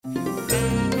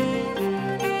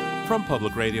From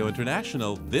Public Radio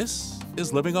International, this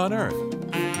is Living on Earth.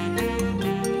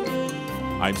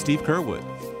 I'm Steve Curwood.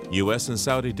 U.S. and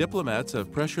Saudi diplomats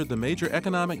have pressured the major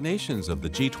economic nations of the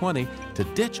G20 to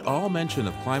ditch all mention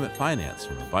of climate finance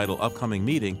from a vital upcoming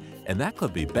meeting, and that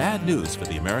could be bad news for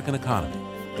the American economy.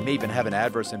 It may even have an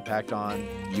adverse impact on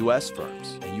U.S.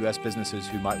 firms and U.S. businesses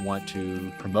who might want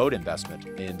to promote investment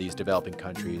in these developing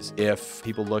countries. If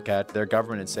people look at their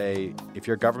government and say, if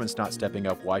your government's not stepping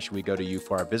up, why should we go to you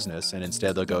for our business? And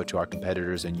instead they'll go to our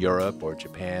competitors in Europe or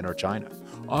Japan or China.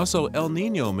 Also, El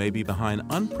Niño may be behind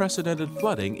unprecedented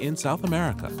flooding in South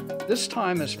America. This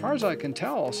time, as far as I can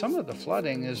tell, some of the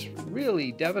flooding is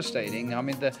really devastating. I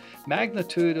mean, the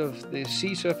magnitude of the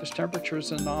sea surface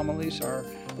temperatures anomalies are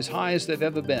as high as they've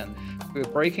ever been. We're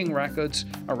breaking records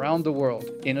around the world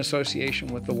in association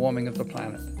with the warming of the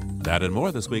planet. That and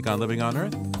more this week on Living on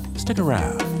Earth. Stick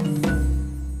around.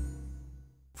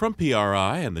 From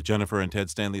PRI and the Jennifer and Ted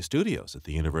Stanley studios at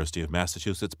the University of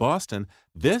Massachusetts, Boston,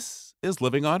 this is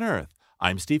Living on Earth.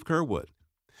 I'm Steve Curwood.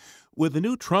 With the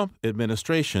new Trump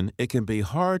administration, it can be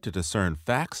hard to discern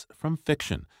facts from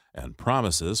fiction and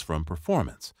promises from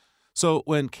performance. So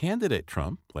when candidate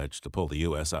Trump pledged to pull the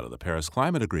U.S. out of the Paris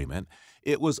Climate Agreement,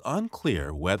 it was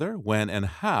unclear whether, when, and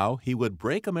how he would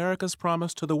break America's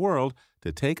promise to the world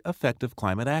to take effective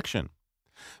climate action.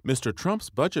 Mr. Trump's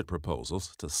budget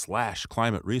proposals to slash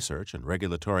climate research and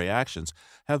regulatory actions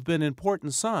have been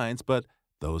important signs, but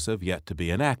those have yet to be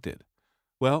enacted.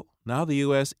 Well, now the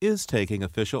U.S. is taking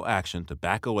official action to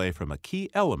back away from a key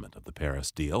element of the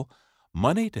Paris deal,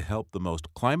 money to help the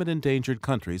most climate-endangered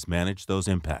countries manage those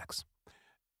impacts.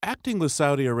 Acting with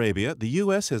Saudi Arabia, the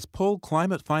U.S. has pulled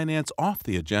climate finance off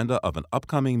the agenda of an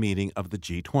upcoming meeting of the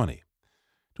G20.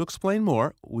 To explain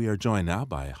more, we are joined now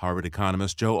by Harvard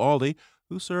economist Joe Aldi,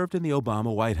 who served in the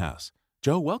Obama White House.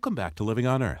 Joe, welcome back to Living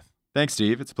on Earth. Thanks,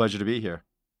 Steve. It's a pleasure to be here.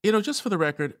 You know, just for the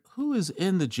record, who is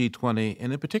in the G20,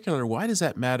 and in particular, why does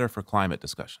that matter for climate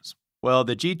discussions? Well,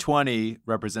 the G20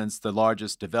 represents the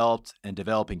largest developed and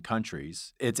developing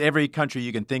countries. It's every country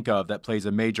you can think of that plays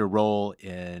a major role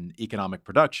in economic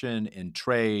production, in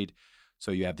trade.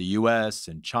 So you have the U.S.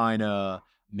 and China,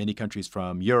 many countries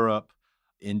from Europe,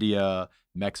 India,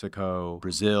 Mexico,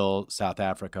 Brazil, South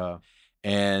Africa.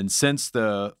 And since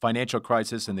the financial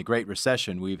crisis and the Great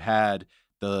Recession, we've had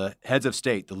the heads of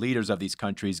state, the leaders of these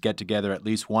countries, get together at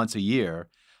least once a year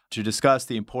to discuss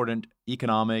the important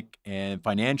economic and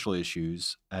financial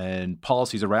issues and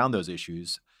policies around those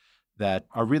issues that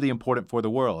are really important for the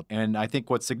world. And I think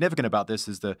what's significant about this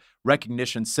is the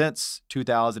recognition since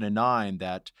 2009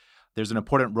 that there's an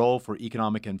important role for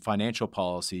economic and financial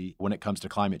policy when it comes to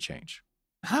climate change.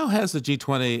 How has the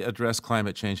G20 addressed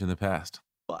climate change in the past?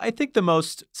 Well, I think the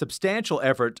most substantial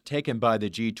effort taken by the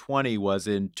G20 was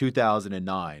in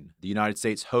 2009. The United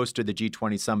States hosted the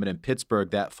G20 summit in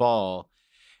Pittsburgh that fall.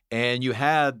 And you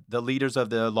had the leaders of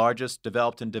the largest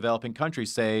developed and developing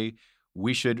countries say,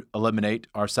 we should eliminate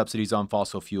our subsidies on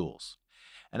fossil fuels.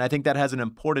 And I think that has an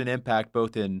important impact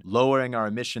both in lowering our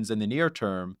emissions in the near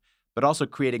term, but also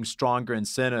creating stronger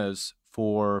incentives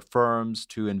for firms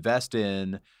to invest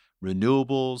in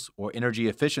renewables or energy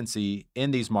efficiency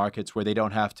in these markets where they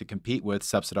don't have to compete with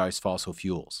subsidized fossil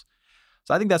fuels.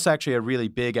 So I think that's actually a really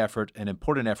big effort, an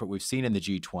important effort we've seen in the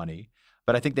G20.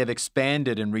 But I think they've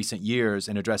expanded in recent years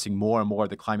in addressing more and more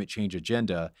of the climate change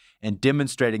agenda and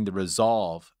demonstrating the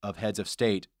resolve of heads of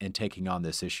state in taking on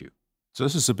this issue. So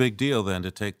this is a big deal, then, to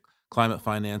take climate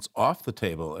finance off the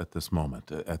table at this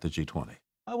moment at the G20.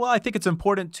 Well, I think it's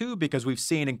important, too, because we've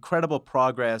seen incredible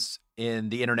progress in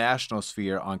the international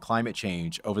sphere on climate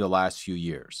change over the last few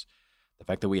years. The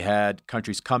fact that we had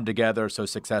countries come together so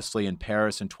successfully in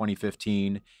Paris in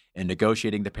 2015 in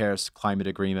negotiating the Paris Climate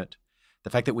Agreement. The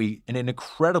fact that we, in an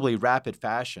incredibly rapid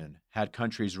fashion, had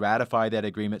countries ratify that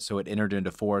agreement so it entered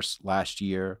into force last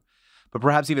year. But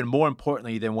perhaps even more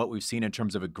importantly than what we've seen in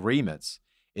terms of agreements,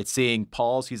 it's seeing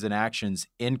policies and actions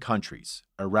in countries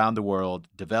around the world,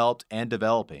 developed and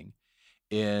developing,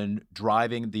 in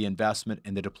driving the investment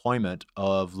and the deployment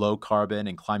of low carbon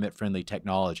and climate-friendly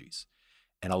technologies.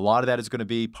 And a lot of that is going to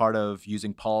be part of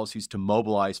using policies to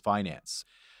mobilize finance.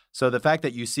 So the fact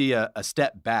that you see a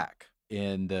step back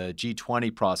in the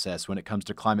G20 process when it comes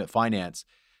to climate finance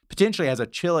potentially has a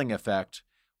chilling effect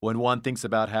when one thinks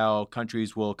about how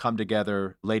countries will come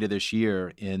together later this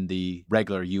year in the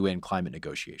regular UN climate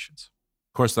negotiations.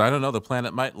 Of course, I don't know, the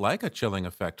planet might like a chilling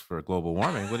effect for global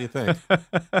warming. What do you think?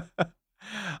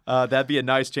 That'd be a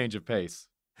nice change of pace.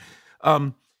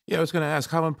 Yeah, I was going to ask,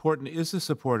 how important is the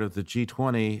support of the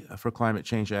G20 for climate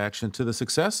change action to the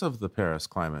success of the Paris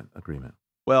Climate Agreement?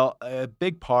 Well, a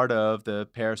big part of the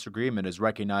Paris Agreement is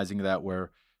recognizing that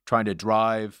we're trying to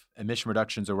drive emission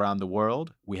reductions around the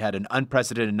world. We had an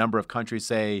unprecedented number of countries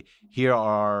say, here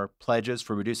are pledges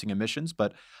for reducing emissions.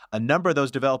 But a number of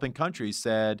those developing countries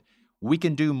said, we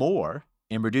can do more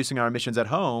in reducing our emissions at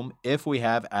home if we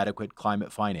have adequate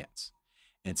climate finance.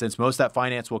 And since most of that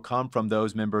finance will come from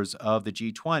those members of the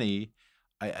G20,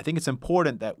 I think it's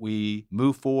important that we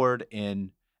move forward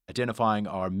in identifying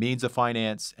our means of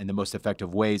finance and the most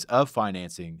effective ways of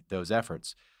financing those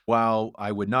efforts. While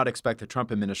I would not expect the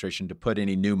Trump administration to put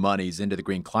any new monies into the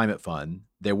Green Climate Fund,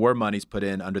 there were monies put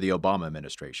in under the Obama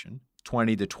administration,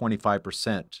 20 to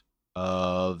 25%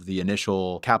 of the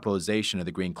initial capitalization of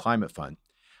the Green Climate Fund.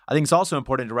 I think it's also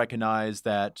important to recognize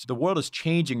that the world is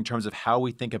changing in terms of how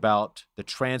we think about the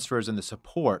transfers and the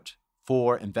support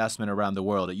for investment around the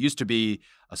world. It used to be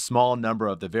a small number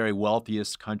of the very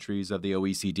wealthiest countries of the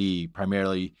OECD,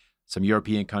 primarily some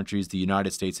European countries, the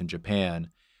United States and Japan.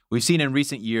 We've seen in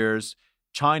recent years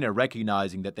China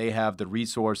recognizing that they have the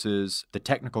resources, the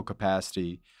technical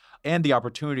capacity, and the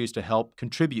opportunities to help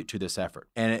contribute to this effort.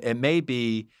 And it may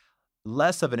be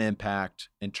less of an impact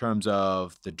in terms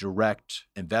of the direct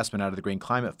investment out of the Green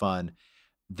Climate Fund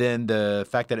than the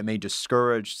fact that it may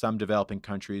discourage some developing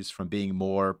countries from being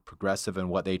more progressive in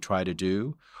what they try to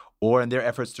do, or in their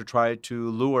efforts to try to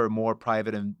lure more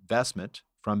private investment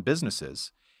from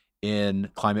businesses in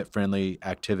climate-friendly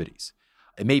activities.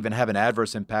 It may even have an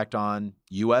adverse impact on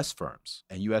U.S. firms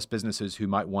and U.S. businesses who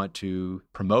might want to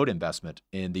promote investment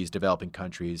in these developing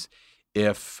countries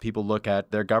if people look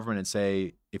at their government and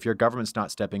say, if your government's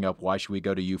not stepping up, why should we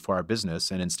go to you for our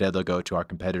business? And instead they'll go to our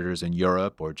competitors in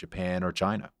Europe or Japan or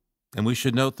China. And we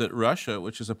should note that Russia,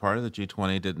 which is a part of the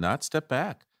G20, did not step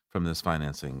back from this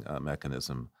financing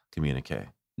mechanism communique.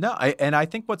 No, I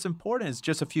think what's important is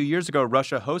just a few years ago,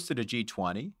 Russia hosted a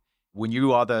G20. When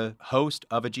you are the host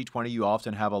of a G20, you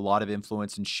often have a lot of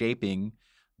influence in shaping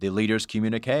the leaders'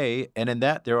 communique. And in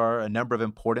that, there are a number of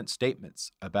important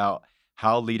statements about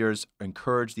how leaders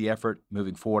encourage the effort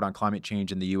moving forward on climate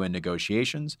change in the UN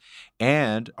negotiations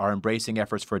and are embracing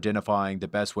efforts for identifying the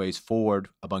best ways forward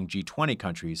among G20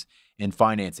 countries in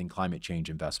financing climate change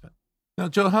investment. Now,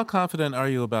 Joe, how confident are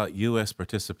you about U.S.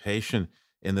 participation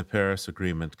in the Paris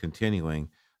Agreement continuing?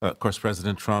 Of course,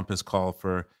 President Trump has called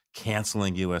for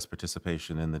canceling U.S.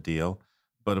 participation in the deal.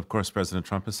 But of course, President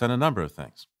Trump has said a number of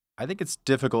things. I think it's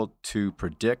difficult to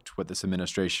predict what this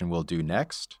administration will do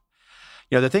next.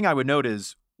 The thing I would note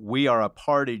is we are a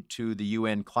party to the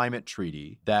UN climate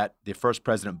treaty that the first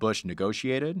President Bush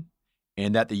negotiated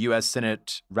and that the U.S.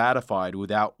 Senate ratified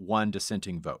without one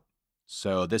dissenting vote.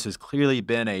 So this has clearly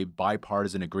been a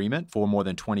bipartisan agreement for more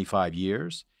than 25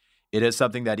 years. It is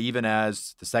something that even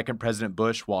as the second President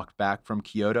Bush walked back from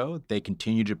Kyoto, they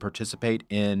continue to participate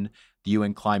in the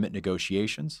UN climate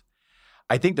negotiations.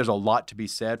 I think there's a lot to be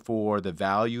said for the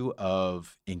value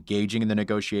of engaging in the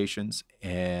negotiations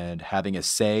and having a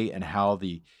say in how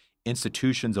the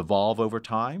institutions evolve over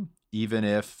time, even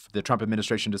if the Trump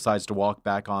administration decides to walk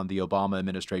back on the Obama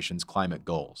administration's climate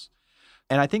goals.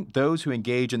 And I think those who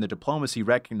engage in the diplomacy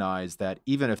recognize that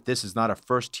even if this is not a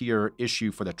first-tier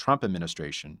issue for the Trump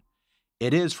administration,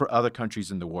 it is for other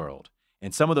countries in the world.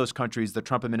 And some of those countries, the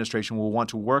Trump administration will want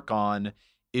to work on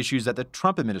issues that the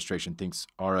Trump administration thinks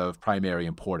are of primary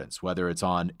importance, whether it's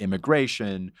on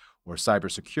immigration or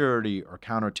cybersecurity or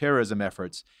counterterrorism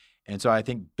efforts. And so I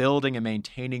think building and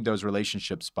maintaining those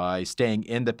relationships by staying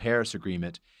in the Paris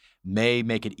Agreement may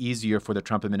make it easier for the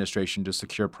Trump administration to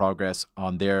secure progress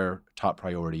on their top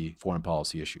priority foreign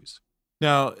policy issues.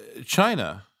 Now,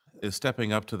 China is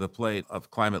stepping up to the plate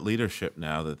of climate leadership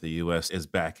now that the U.S. is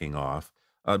backing off.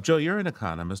 Joe, you're an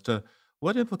economist.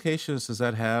 What implications does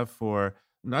that have for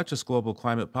not just global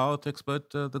climate politics,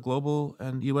 but the global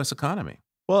and U.S. economy?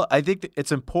 Well, I think that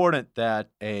it's important that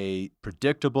a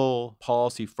predictable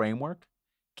policy framework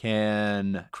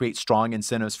can create strong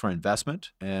incentives for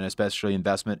investment, and especially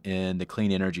investment in the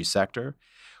clean energy sector.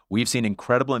 We've seen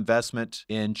incredible investment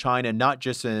in China, not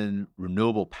just in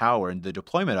renewable power and the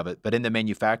deployment of it, but in the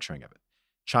manufacturing of it.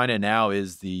 China now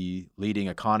is the leading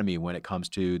economy when it comes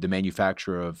to the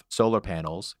manufacture of solar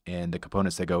panels and the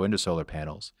components that go into solar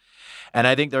panels. And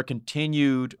I think their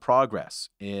continued progress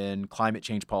in climate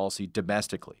change policy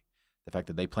domestically, the fact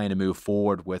that they plan to move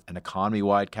forward with an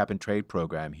economy-wide cap-and-trade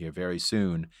program here very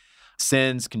soon,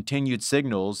 sends continued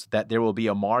signals that there will be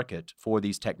a market for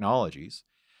these technologies.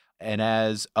 And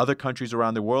as other countries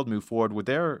around the world move forward with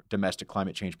their domestic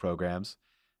climate change programs,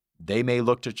 they may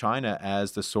look to China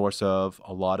as the source of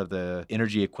a lot of the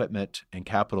energy equipment and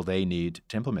capital they need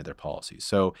to implement their policies.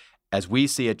 So as we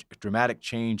see a dramatic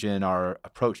change in our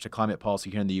approach to climate policy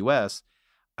here in the U.S.,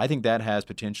 I think that has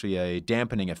potentially a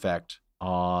dampening effect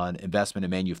on investment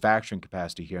in manufacturing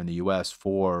capacity here in the U.S.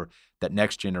 for that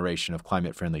next generation of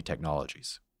climate-friendly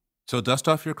technologies. So dust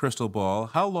off your crystal ball.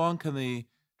 How long can the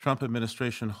Trump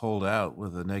administration hold out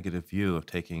with a negative view of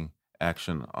taking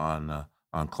action on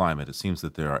climate? It seems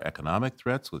that there are economic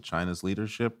threats with China's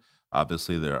leadership.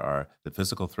 Obviously, there are the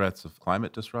physical threats of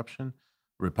climate disruption.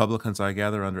 Republicans, I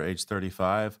gather, under age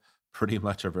 35, pretty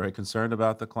much are very concerned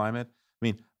about the climate. I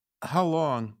mean, how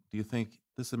long do you think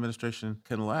this administration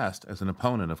can last as an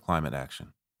opponent of climate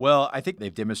action? Well, I think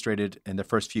they've demonstrated in the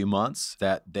first few months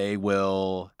that they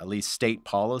will at least state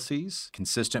policies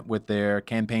consistent with their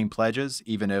campaign pledges,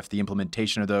 even if the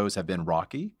implementation of those have been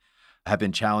rocky, have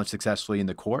been challenged successfully in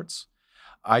the courts.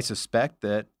 I suspect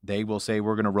that they will say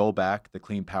we're going to roll back the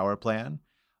Clean Power Plan.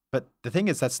 But the thing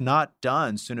is, that's not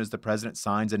done as soon as the president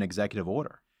signs an executive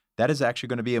order. That is actually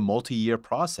going to be a multi-year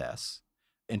process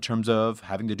in terms of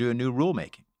having to do a new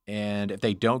rulemaking. And if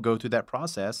they don't go through that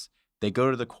process, they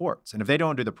go to the courts. And if they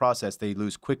don't do the process, they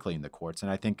lose quickly in the courts. And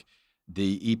I think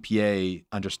the EPA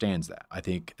understands that. I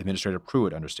think Administrator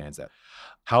Pruitt understands that.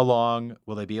 How long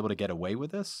will they be able to get away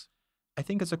with this? I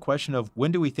think it's a question of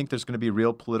when do we think there's going to be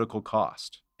real political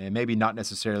cost? And maybe not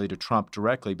necessarily to Trump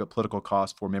directly, but political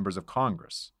cost for members of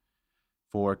Congress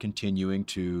for continuing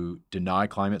to deny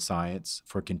climate science,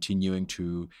 for continuing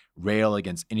to rail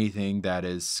against anything that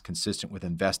is consistent with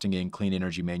investing in clean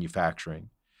energy manufacturing,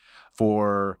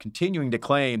 for continuing to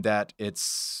claim that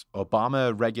it's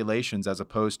Obama regulations as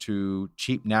opposed to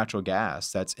cheap natural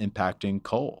gas that's impacting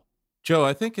coal. Joe,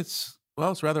 I think it's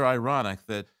rather ironic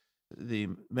that the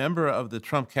member of the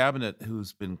Trump cabinet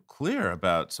who's been clear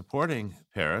about supporting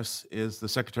Paris is the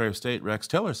Secretary of State, Rex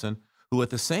Tillerson, who at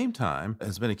the same time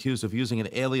has been accused of using an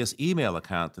alias email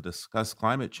account to discuss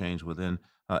climate change within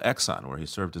Exxon, where he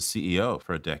served as CEO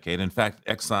for a decade. In fact,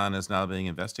 Exxon is now being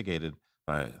investigated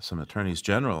by some attorneys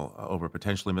general over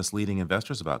potentially misleading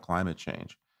investors about climate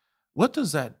change. What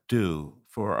does that do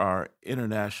for our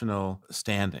international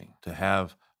standing to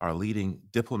have our leading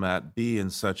diplomat be in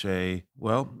such a,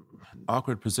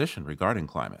 awkward position regarding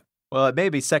climate? Well, it may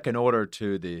be second order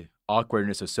to the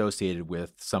awkwardness associated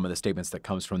with some of the statements that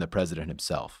comes from the president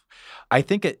himself. I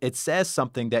think it says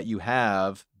something that you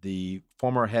have the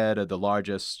former head of the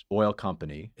largest oil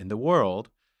company in the world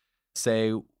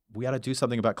say, we got to do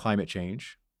something about climate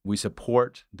change. We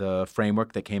support the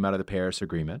framework that came out of the Paris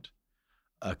Agreement.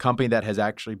 A company that has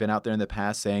actually been out there in the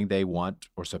past saying they want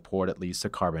or support at least a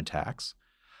carbon tax.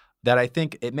 That I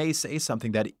think it may say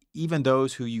something that even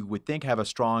those who you would think have a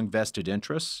strong vested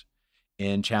interest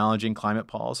in challenging climate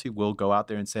policy will go out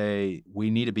there and say,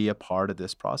 we need to be a part of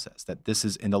this process, that this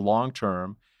is in the long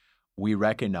term, we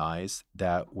recognize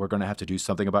that we're going to have to do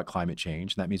something about climate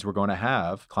change. And that means we're going to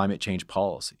have climate change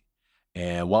policy.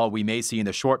 And while we may see in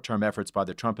the short term efforts by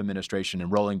the Trump administration in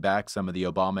rolling back some of the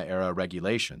Obama era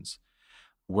regulations,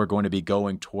 we're going to be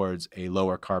going towards a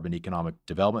lower carbon economic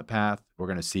development path. We're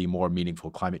going to see more meaningful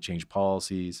climate change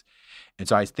policies. And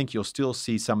so I think you'll still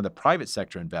see some of the private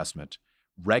sector investment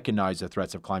recognize the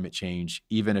threats of climate change,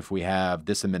 even if we have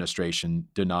this administration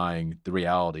denying the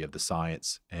reality of the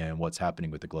science and what's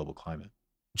happening with the global climate.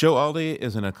 Joe Aldi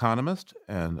is an economist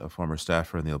and a former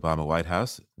staffer in the Obama White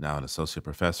House, now an associate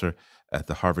professor at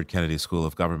the Harvard Kennedy School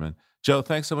of Government. Joe,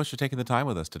 thanks so much for taking the time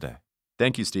with us today.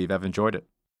 Thank you, Steve. I've enjoyed it.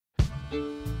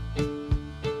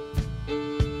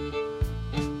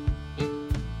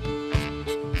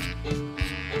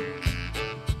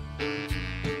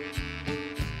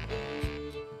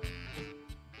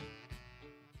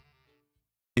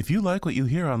 If you like what you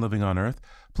hear on Living on Earth,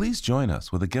 please join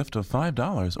us with a gift of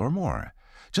 $5 or more.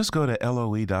 Just go to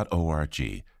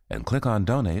loe.org and click on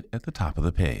Donate at the top of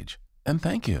the page. And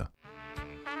thank you.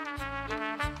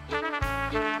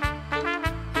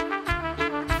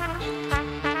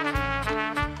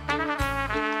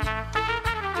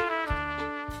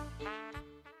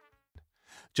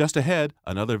 Just ahead,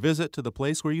 another visit to the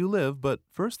place where you live, but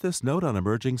first this note on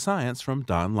emerging science from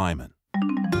Don Lyman.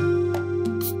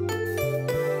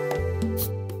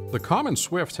 The common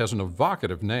swift has an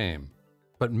evocative name,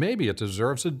 but maybe it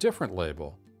deserves a different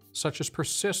label, such as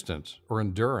persistent or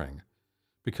enduring,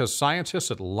 because scientists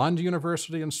at Lund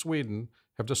University in Sweden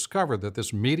have discovered that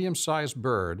this medium-sized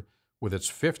bird, with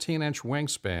its 15-inch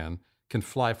wingspan, can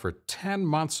fly for 10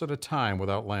 months at a time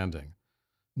without landing.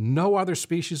 No other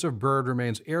species of bird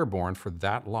remains airborne for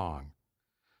that long.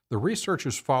 The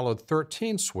researchers followed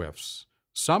 13 swifts,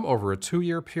 some over a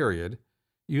 2-year period,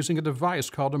 using a device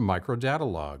called a microdata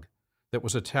log that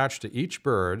was attached to each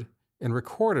bird and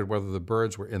recorded whether the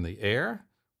birds were in the air,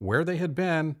 where they had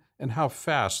been, and how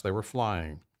fast they were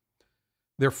flying.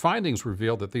 Their findings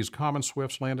revealed that these common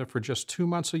swifts landed for just 2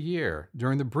 months a year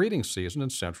during the breeding season in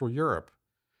Central Europe.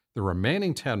 The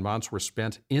remaining 10 months were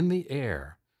spent in the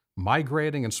air,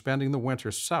 migrating and spending the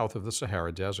winter south of the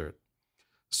Sahara Desert.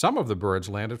 Some of the birds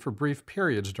landed for brief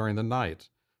periods during the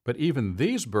night, but even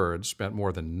these birds spent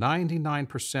more than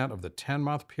 99% of the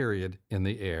 10-month period in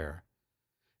the air.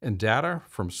 And data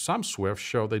from some swifts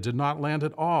show they did not land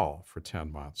at all for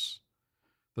 10 months.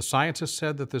 The scientists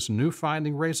said that this new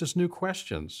finding raises new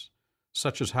questions,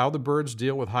 such as how the birds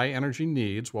deal with high energy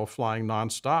needs while flying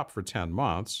nonstop for 10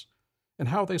 months, and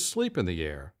how they sleep in the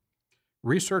air.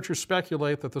 Researchers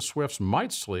speculate that the swifts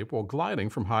might sleep while gliding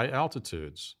from high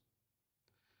altitudes.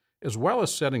 As well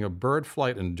as setting a bird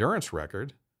flight endurance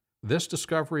record, this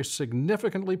discovery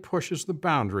significantly pushes the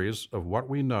boundaries of what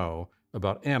we know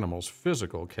about animals'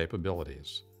 physical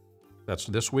capabilities. That's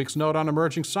this week's Note on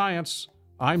Emerging Science.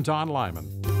 I'm Don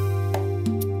Lyman.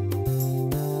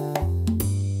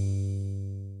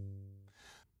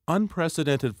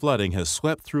 Unprecedented flooding has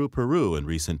swept through Peru in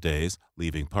recent days,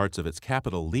 leaving parts of its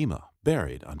capital, Lima,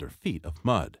 buried under feet of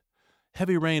mud.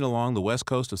 Heavy rain along the west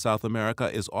coast of South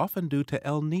America is often due to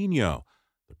El Niño,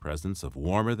 the presence of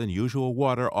warmer than usual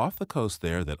water off the coast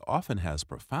there that often has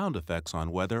profound effects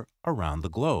on weather around the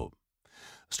globe.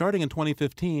 Starting in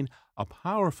 2015, a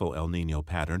powerful El Niño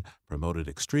pattern promoted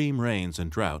extreme rains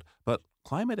and drought, but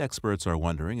climate experts are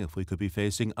wondering if we could be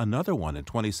facing another one in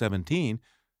 2017,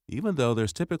 even though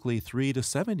there's typically 3 to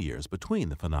 7 years between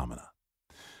the phenomena.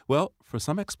 Well, for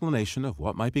some explanation of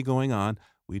what might be going on,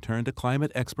 we turn to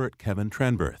climate expert Kevin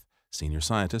Trenberth, senior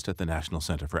scientist at the National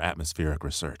Center for Atmospheric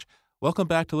Research. Welcome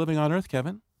back to Living on Earth,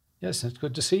 Kevin. Yes, it's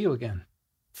good to see you again.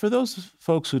 For those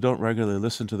folks who don't regularly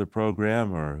listen to the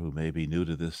program or who may be new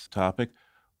to this topic,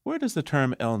 where does the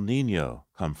term El Niño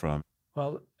come from?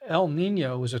 Well, El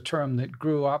Niño was a term that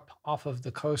grew up off of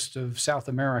the coast of South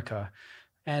America,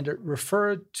 and it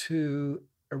referred to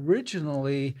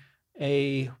originally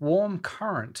a warm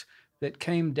current that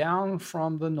came down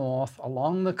from the north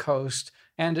along the coast,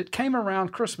 and it came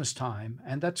around Christmas time,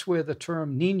 and that's where the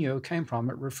term Niño came from.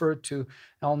 It referred to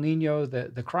El Niño,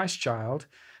 the Christ child.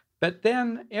 But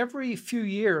then every few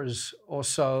years or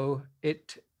so,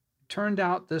 it turned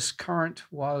out this current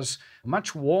was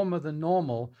much warmer than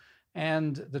normal,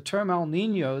 and the term El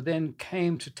Niño then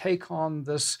came to take on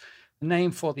this name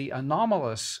for the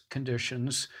anomalous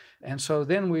conditions, and so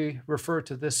then we refer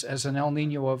to this as an El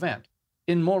Niño event.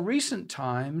 In more recent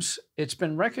times, it's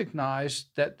been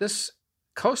recognized that this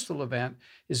coastal event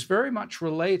is very much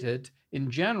related in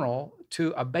general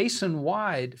to a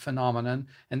basin-wide phenomenon,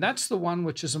 and that's the one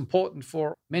which is important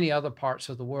for many other parts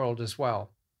of the world as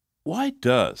well. Why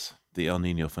does the El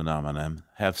Niño phenomenon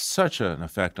have such an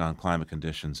effect on climate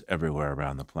conditions everywhere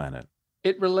around the planet?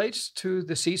 It relates to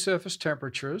the sea surface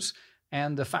temperatures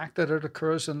and the fact that it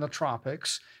occurs in the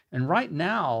tropics. And right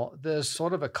now, there's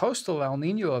sort of a coastal El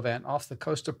Niño event off the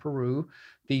coast of Peru.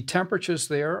 The temperatures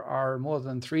there are more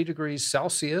than 3 degrees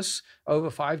Celsius, over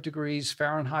 5 degrees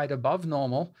Fahrenheit above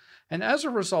normal. And as a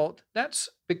result, that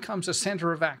becomes a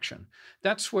center of action.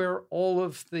 That's where all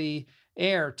of the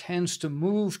air tends to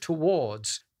move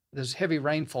towards. There's heavy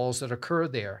rainfalls that occur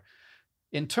there.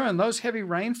 In turn, those heavy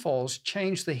rainfalls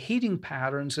change the heating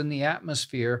patterns in the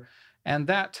atmosphere, and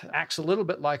that acts a little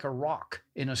bit like a rock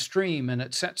in a stream, and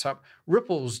it sets up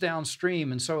ripples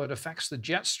downstream, and so it affects the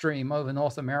jet stream over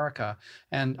North America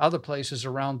and other places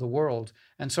around the world.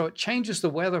 And so it changes the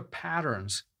weather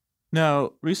patterns.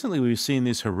 Now, recently we've seen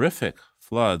these horrific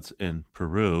floods in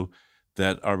Peru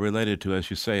that are related to,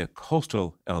 as you say, a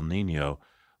coastal El Niño.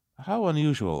 How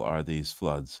unusual are these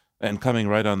floods, and coming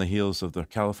right on the heels of the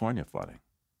California flooding?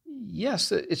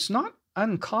 Yes, it's not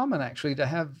uncommon actually to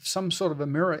have some sort of a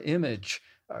mirror image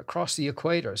across the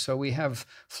equator. So we have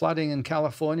flooding in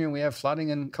California, and we have flooding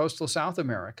in coastal South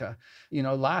America.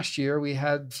 Last year we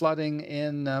had flooding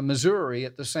in Missouri.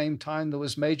 At the same time, there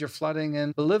was major flooding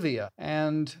in Bolivia.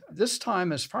 And this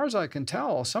time, as far as I can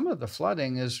tell, some of the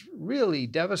flooding is really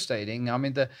devastating. I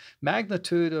mean, the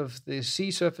magnitude of the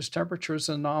sea surface temperatures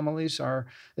anomalies are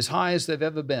as high as they've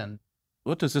ever been.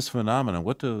 What does this phenomenon,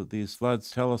 what do these floods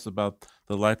tell us about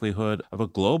the likelihood of a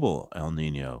global El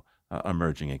Niño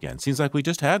emerging again? Seems like we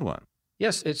just had one.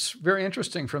 Yes, it's very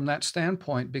interesting from that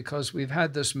standpoint because we've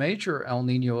had this major El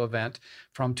Niño event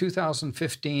from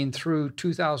 2015 through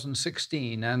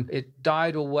 2016, and it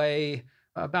died away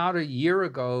about a year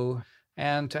ago.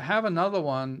 And to have another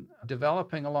one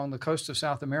developing along the coast of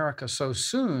South America so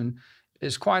soon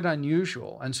is quite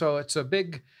unusual. And so it's a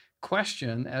big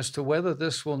question as to whether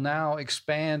this will now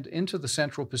expand into the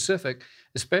Central Pacific,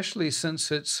 especially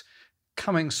since it's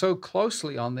coming so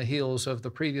closely on the heels of the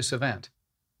previous event.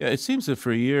 Yeah, it seems that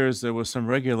for years there was some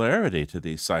regularity to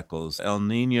these cycles. El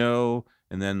Nino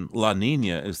and then La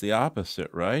Nina is the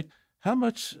opposite, right? How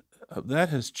much of that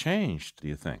has changed, do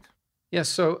you think? Yes,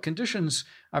 so conditions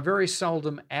are very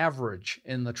seldom average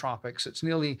in the tropics. It's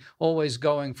nearly always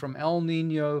going from El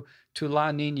Nino to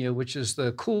La Nina, which is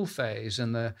the cool phase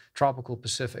in the tropical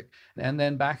Pacific, and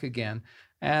then back again.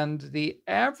 And the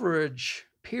average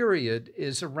period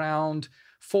is around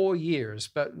 4 years,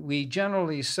 but we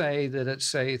generally say that it's,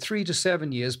 say, 3 to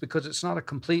 7 years because it's not a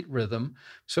complete rhythm.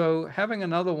 So having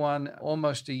another one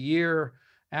almost a year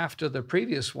after the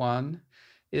previous one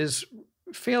is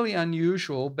fairly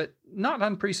unusual, but not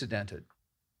unprecedented.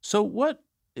 So, what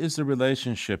is the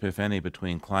relationship, if any,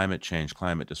 between climate change,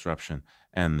 climate disruption,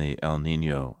 and the El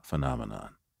Nino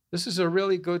phenomenon? This is a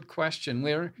really good question.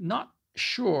 We're not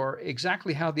sure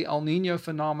exactly how the El Nino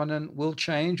phenomenon will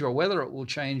change or whether it will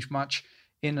change much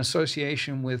in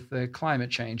association with the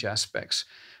climate change aspects.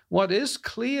 What is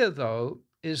clear, though,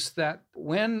 is that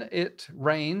when it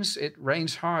rains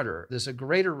harder. There's a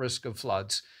greater risk of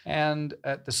floods. And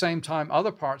at the same time,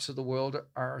 other parts of the world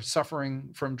are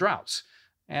suffering from droughts.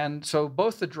 And so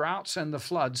both the droughts and the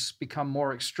floods become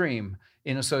more extreme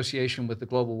in association with the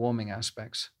global warming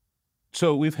aspects.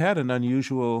 So, we've had an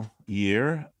unusual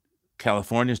year.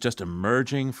 California is just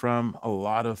emerging from a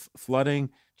lot of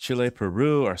flooding. Chile,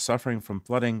 Peru are suffering from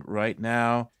flooding right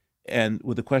now. And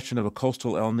with the question of a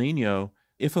coastal El Nino,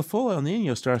 if a full El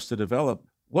Nino starts to develop,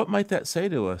 what might that say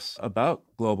to us about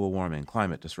global warming,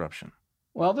 climate disruption?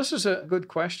 Well, this is a good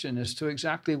question as to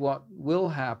exactly what will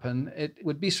happen. It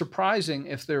would be surprising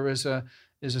if there is a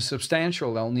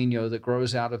substantial El Nino that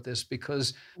grows out of this,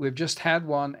 because we've just had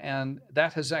one and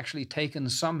that has actually taken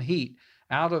some heat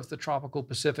out of the tropical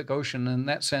Pacific Ocean. In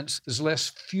that sense, there's less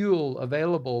fuel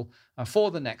available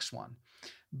for the next one.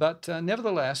 But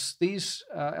nevertheless, these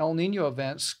El Nino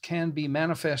events can be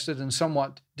manifested in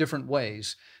somewhat different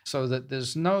ways, so that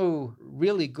there's no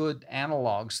really good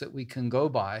analogs that we can go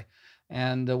by.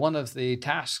 And one of the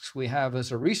tasks we have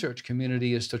as a research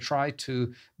community is to try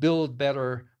to build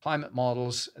better climate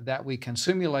models that we can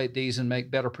simulate these and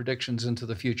make better predictions into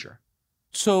the future.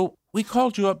 So, we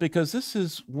called you up because this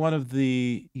is one of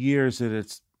the years that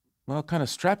it's, well, kind of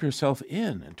strap yourself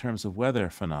in terms of weather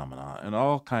phenomena in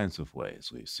all kinds of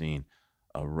ways. We've seen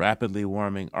a rapidly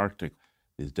warming Arctic,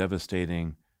 these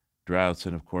devastating droughts,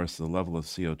 and of course, the level of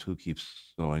CO2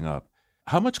 keeps going up.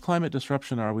 How much climate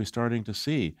disruption are we starting to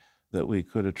see that we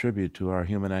could attribute to our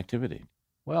human activity?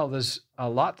 Well, there's a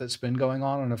lot that's been going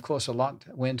on, and of course, a lot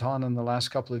went on in the last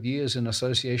couple of years in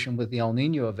association with the El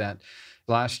Nino event.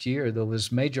 Last year, there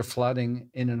was major flooding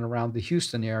in and around the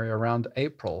Houston area around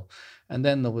April. And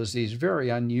then there was these very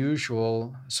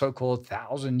unusual so-called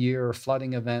 1,000-year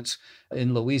flooding events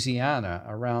in Louisiana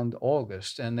around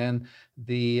August. And then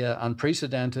the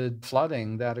unprecedented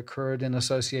flooding that occurred in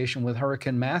association with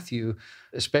Hurricane Matthew,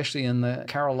 especially in the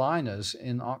Carolinas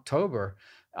in October.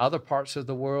 Other parts of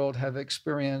the world have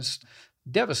experienced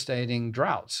devastating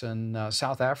droughts in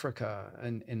South Africa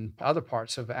and in other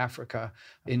parts of Africa,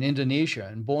 in Indonesia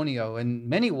and Borneo, and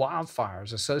many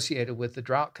wildfires associated with the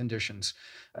drought conditions.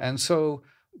 And so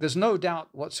there's no doubt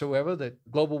whatsoever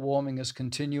that global warming is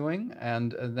continuing,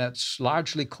 and that's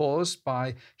largely caused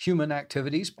by human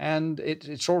activities, and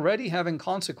it's already having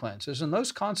consequences. And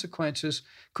those consequences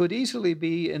could easily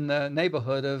be in the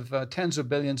neighborhood of tens of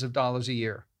billions of dollars a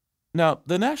year. Now,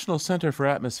 the National Center for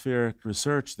Atmospheric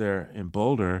Research there in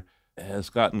Boulder has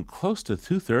gotten close to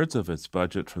two-thirds of its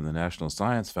budget from the National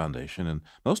Science Foundation, and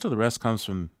most of the rest comes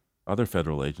from other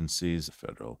federal agencies, the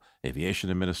Federal Aviation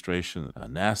Administration,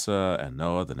 NASA, and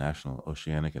NOAA, the National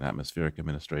Oceanic and Atmospheric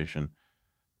Administration.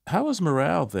 How is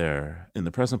morale there in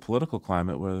the present political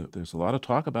climate where there's a lot of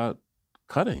talk about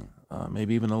cutting,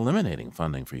 maybe even eliminating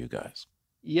funding for you guys?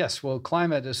 Yes, well,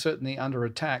 climate is certainly under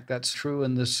attack. That's true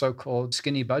in this so-called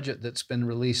skinny budget that's been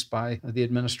released by the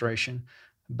administration.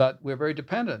 But we're very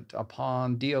dependent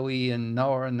upon DOE and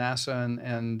NOAA and NASA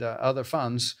and other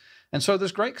funds. And so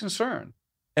there's great concern.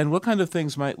 And what kind of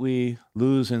things might we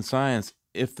lose in science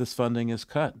if this funding is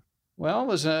cut? Well,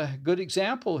 there's a good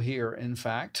example here, in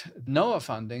fact. NOAA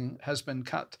funding has been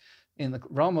cut in the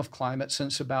realm of climate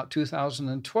since about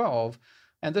 2012.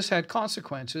 And this had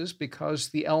consequences because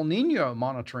the El Nino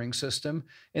monitoring system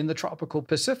in the tropical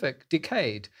Pacific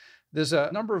decayed. There's a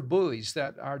number of buoys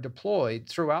that are deployed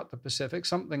throughout the Pacific,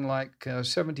 something like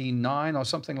 79 or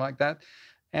something like that.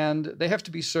 And they have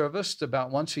to be serviced about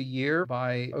once a year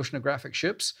by oceanographic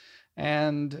ships.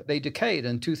 And they decayed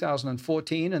in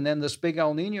 2014. And then this big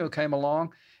El Nino came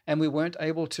along and we weren't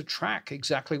able to track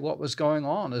exactly what was going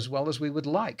on as well as we would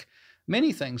like.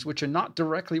 Many things which are not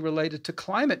directly related to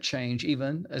climate change,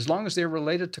 even as long as they're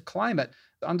related to climate,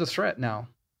 under threat now.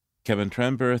 Kevin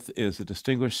Trenberth is a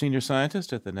distinguished senior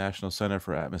scientist at the National Center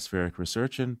for Atmospheric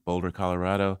Research in Boulder,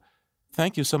 Colorado.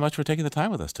 Thank you so much for taking the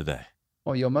time with us today.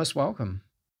 Well, you're most welcome.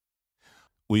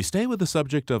 We stay with the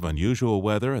subject of unusual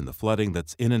weather and the flooding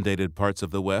that's inundated parts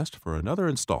of the West for another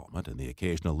installment in the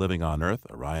occasional Living on Earth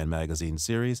Orion magazine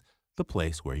series, The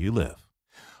Place Where You Live.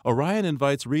 Orion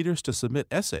invites readers to submit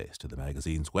essays to the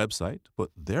magazine's website to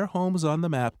put their homes on the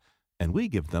map, and we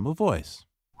give them a voice.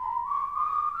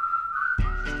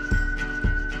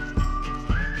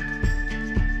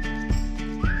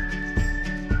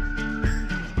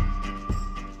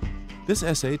 This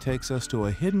essay takes us to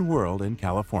a hidden world in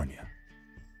California.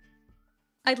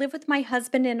 I live with my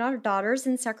husband and our daughters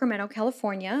in Sacramento,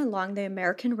 California, along the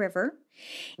American River.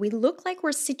 We look like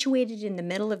we're situated in the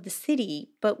middle of the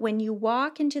city, but when you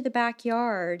walk into the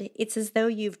backyard, it's as though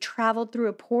you've traveled through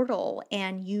a portal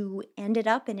and you ended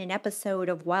up in an episode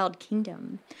of Wild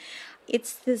Kingdom.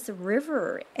 It's this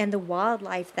river and the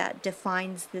wildlife that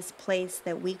defines this place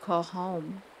that we call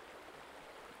home.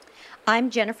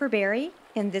 I'm Jennifer Berry,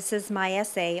 and this is my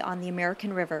essay on the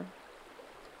American River.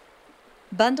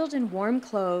 Bundled in warm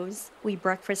clothes, we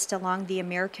breakfast along the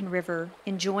American River,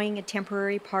 enjoying a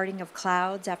temporary parting of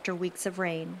clouds after weeks of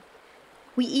rain.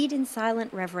 We eat in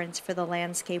silent reverence for the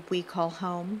landscape we call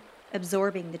home,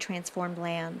 absorbing the transformed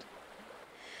land.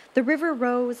 The river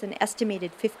rose an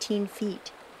estimated 15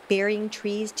 feet, burying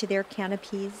trees to their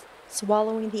canopies,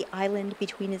 swallowing the island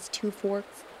between its two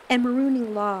forks, and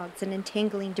marooning logs and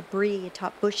entangling debris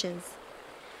atop bushes.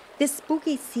 This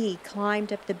spooky sea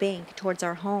climbed up the bank towards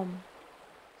our home.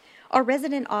 Our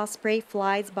resident osprey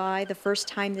flies by the first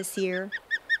time this year.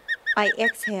 I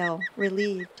exhale,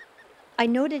 relieved. I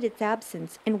noted its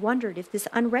absence and wondered if this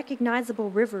unrecognizable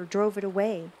river drove it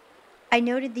away. I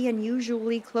noted the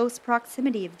unusually close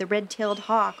proximity of the red-tailed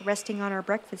hawk resting on our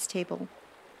breakfast table.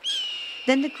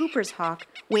 Then the Cooper's hawk,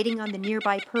 waiting on the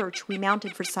nearby perch we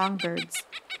mounted for songbirds.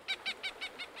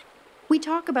 We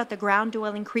talk about the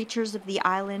ground-dwelling creatures of the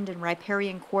island and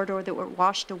riparian corridor that were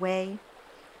washed away.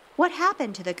 What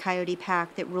happened to the coyote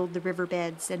pack that ruled the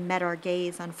riverbeds and met our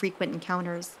gaze on frequent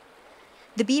encounters?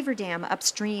 The beaver dam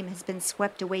upstream has been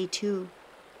swept away too.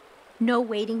 No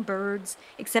wading birds,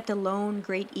 except a lone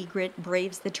great egret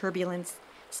braves the turbulence,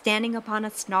 standing upon a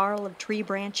snarl of tree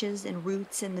branches and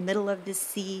roots in the middle of this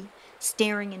sea,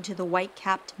 staring into the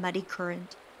white-capped muddy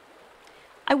current.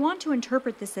 I want to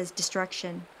interpret this as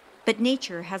destruction, but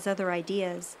nature has other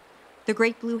ideas. The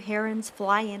great blue herons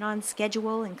fly in on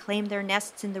schedule and claim their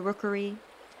nests in the rookery.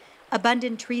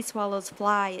 Abundant tree swallows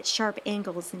fly at sharp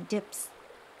angles and dips.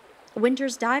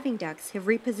 Winter's diving ducks have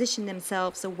repositioned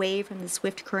themselves away from the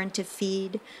swift current to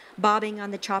feed, bobbing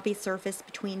on the choppy surface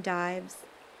between dives.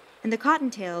 And the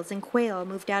cottontails and quail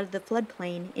moved out of the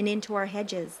floodplain and into our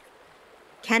hedges.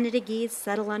 Canada geese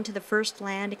settle onto the first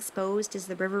land exposed as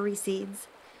the river recedes.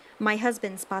 My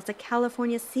husband spots a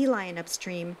California sea lion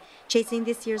upstream, chasing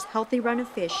this year's healthy run of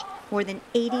fish more than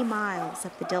 80 miles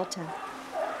up the delta.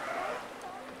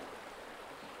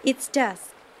 It's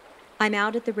dusk. I'm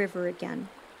out at the river again.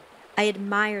 I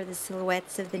admire the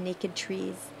silhouettes of the naked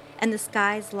trees and the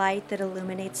sky's light that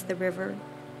illuminates the river.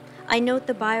 I note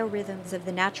the biorhythms of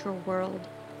the natural world,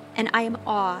 and I am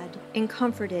awed and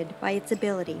comforted by its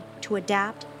ability to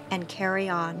adapt and carry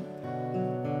on.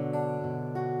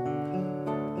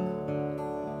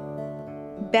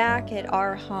 Back at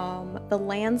our home, the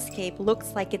landscape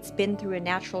looks like it's been through a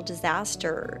natural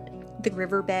disaster. The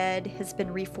riverbed has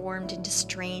been reformed into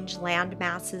strange land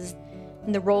masses,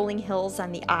 and the rolling hills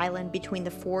on the island between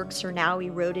the forks are now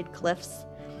eroded cliffs.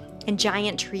 And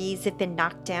giant trees have been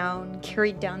knocked down,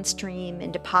 carried downstream,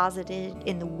 and deposited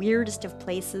in the weirdest of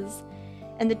places.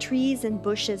 And the trees and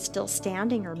bushes still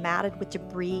standing are matted with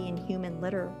debris and human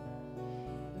litter.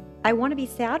 I want to be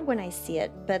sad when I see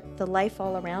it, but the life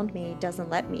all around me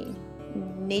doesn't let me.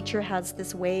 Nature has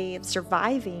this way of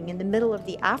surviving in the middle of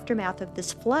the aftermath of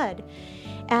this flood.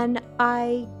 And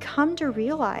I come to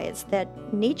realize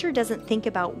that nature doesn't think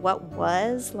about what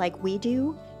was like we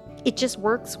do. It just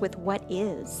works with what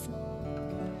is.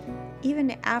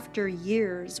 Even after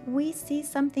years, we see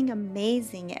something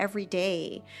amazing every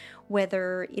day,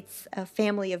 whether it's a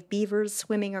family of beavers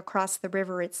swimming across the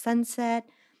river at sunset,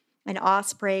 an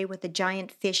osprey with a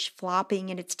giant fish flopping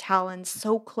in its talons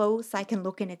so close I can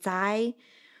look in its eye,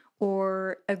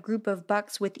 or a group of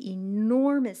bucks with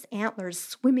enormous antlers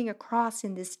swimming across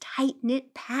in this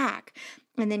tight-knit pack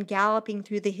and then galloping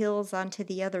through the hills onto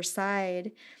the other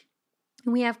side.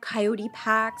 And we have coyote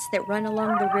packs that run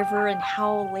along the river and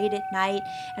howl late at night,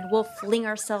 and we'll fling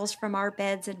ourselves from our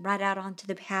beds and run out onto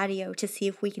the patio to see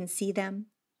if we can see them.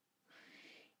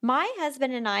 My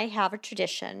husband and I have a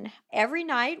tradition. Every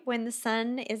night when the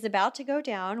sun is about to go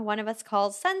down, one of us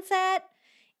calls sunset,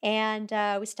 and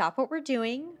we stop what we're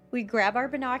doing. We grab our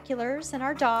binoculars and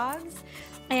our dogs,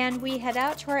 and we head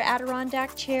out to our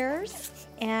Adirondack chairs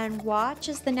and watch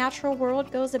as the natural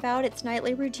world goes about its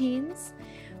nightly routines,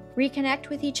 reconnect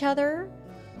with each other,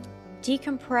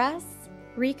 decompress,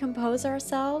 recompose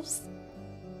ourselves.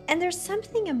 And there's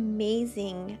something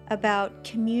amazing about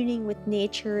communing with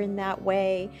nature in that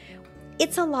way.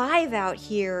 It's alive out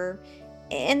here,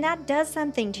 and that does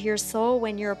something to your soul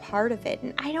when you're a part of it.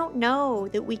 And I don't know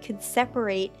that we could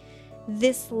separate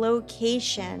this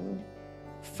location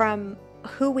from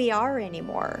who we are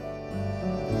anymore.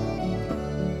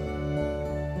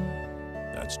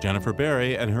 That's Jennifer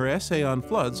Berry and her essay on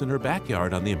floods in her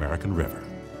backyard on the American River.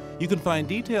 You can find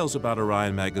details about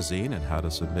Orion Magazine and how to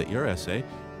submit your essay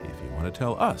if you want to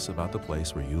tell us about the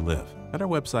place where you live at our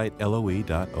website,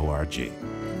 loe.org.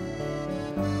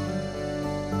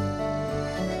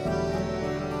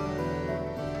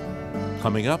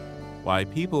 Coming up, why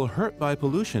people hurt by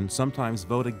pollution sometimes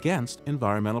vote against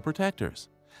environmental protectors.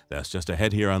 That's just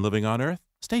ahead here on Living on Earth.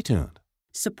 Stay tuned.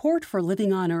 Support for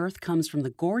Living on Earth comes from the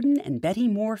Gordon and Betty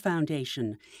Moore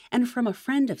Foundation and from a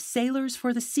friend of Sailors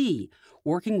for the Sea,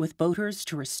 working with boaters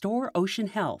to restore ocean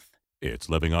health. It's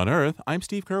Living on Earth. I'm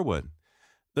Steve Kerwood.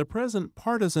 The present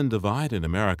partisan divide in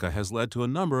America has led to a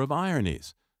number of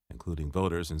ironies, including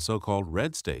voters in so-called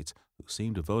red states who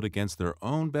seem to vote against their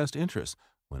own best interests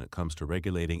when it comes to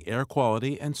regulating air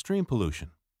quality and stream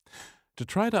pollution. To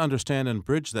try to understand and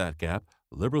bridge that gap,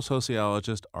 liberal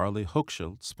sociologist Arlie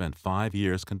Hochschild spent 5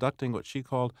 years conducting what she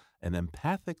called an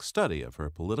empathic study of her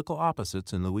political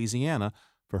opposites in Louisiana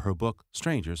for her book,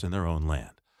 Strangers in Their Own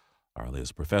Land. Arlie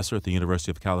is a professor at the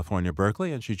University of California,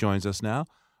 Berkeley, and she joins us now.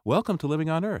 Welcome to Living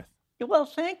on Earth. Well,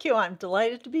 thank you. I'm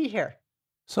delighted to be here.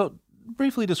 So,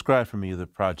 briefly describe for me the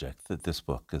project that this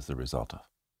book is the result of.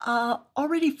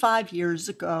 Already 5 years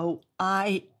ago,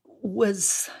 I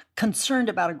was concerned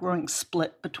about a growing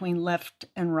split between left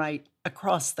and right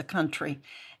across the country.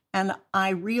 And I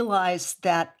realized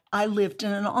that I lived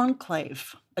in an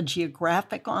enclave, a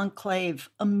geographic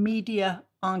enclave, a media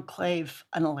enclave,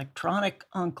 an electronic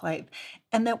enclave,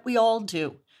 and that we all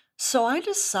do. So I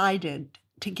decided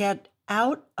to get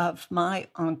out of my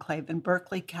enclave in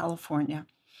Berkeley, California,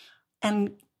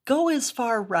 and go as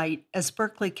far right as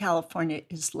Berkeley, California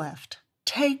is left.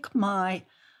 Take my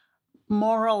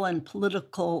moral and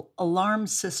political alarm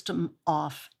system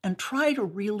off and try to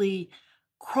really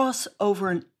cross over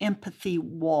an empathy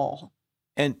wall.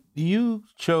 And you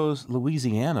chose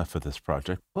Louisiana for this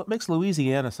project. What makes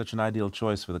Louisiana such an ideal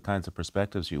choice for the kinds of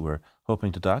perspectives you were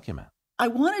hoping to document? I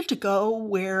wanted to go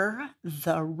where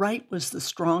the right was the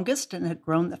strongest and had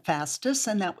grown the fastest,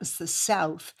 and that was the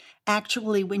South.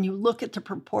 Actually, when you look at the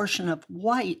proportion of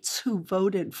whites who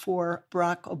voted for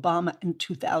Barack Obama in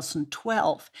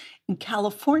 2012, in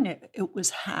California, it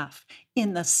was half.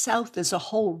 In the South as a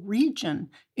whole region,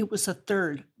 it was a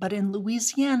third. But in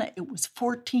Louisiana, it was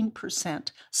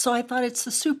 14%. So I thought it's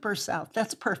the super South.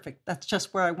 That's perfect. That's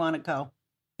just where I want to go.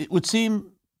 It would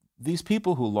seem these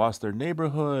people who lost their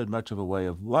neighborhood, much of a way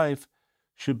of life,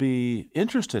 should be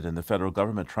interested in the federal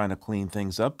government trying to clean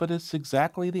things up, but it's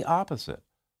exactly the opposite.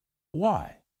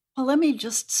 Why? Well, let me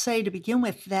just say to begin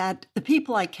with that the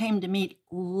people I came to meet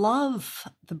love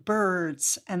the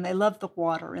birds and they love the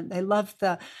water and they love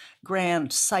the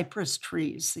grand cypress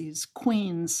trees, these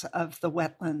queens of the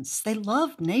wetlands. They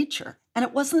love nature. And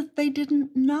it wasn't that they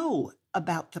didn't know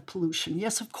about the pollution.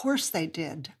 Yes, of course they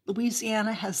did.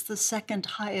 Louisiana has the second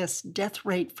highest death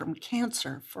rate from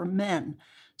cancer for men.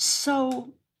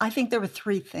 So I think there were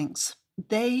three things.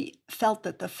 They felt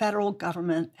that the federal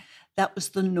government, that was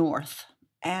the North,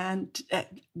 and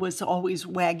was always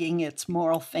wagging its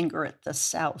moral finger at the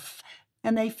South.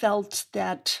 And they felt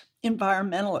that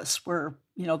environmentalists were,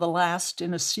 the last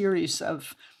in a series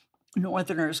of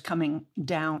Northerners coming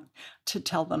down to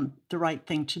tell them the right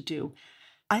thing to do.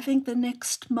 I think the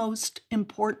next most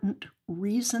important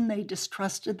reason they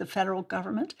distrusted the federal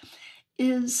government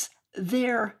is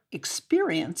their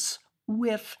experience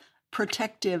with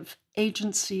protective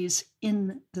agencies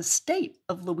in the state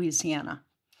of Louisiana.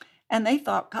 And they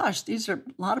thought, gosh, these are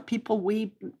a lot of people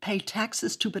we pay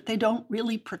taxes to, but they don't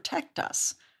really protect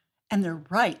us. And they're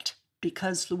right,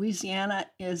 because Louisiana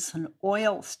is an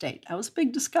oil state. That was a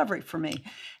big discovery for me.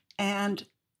 And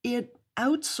it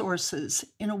outsources,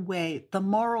 in a way, the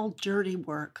moral dirty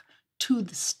work to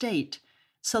the state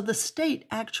So the state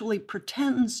actually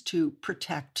pretends to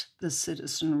protect the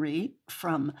citizenry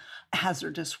from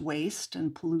hazardous waste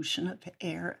and pollution of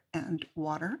air and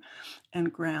water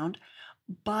and ground,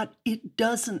 but it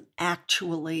doesn't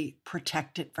actually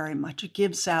protect it very much. It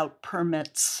gives out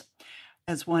permits,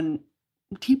 as one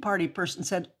Tea Party person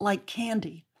said, like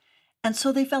candy. And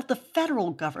so they felt the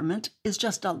federal government is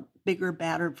just a bigger,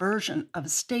 badder version of a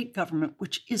state government,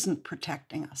 which isn't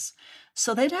protecting us.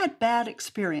 So they'd had bad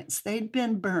experience. They'd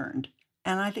been burned.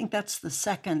 And I think that's the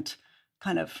second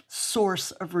kind of source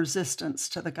of resistance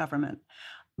to the government.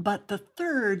 But the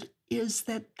third is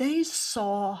that they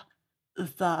saw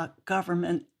the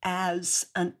government as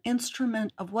an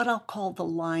instrument of what I'll call the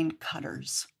line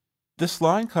cutters. This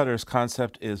line cutters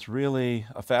concept is really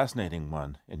a fascinating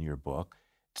one in your book.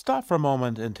 Stop for a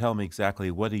moment and tell me exactly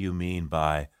what do you mean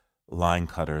by line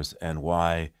cutters and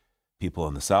why people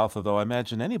in the South, although I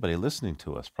imagine anybody listening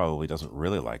to us probably doesn't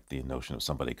really like the notion of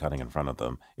somebody cutting in front of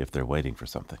them if they're waiting for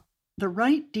something. The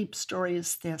right deep story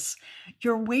is this.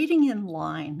 You're waiting in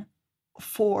line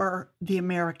for the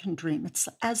American dream. It's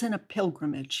as in a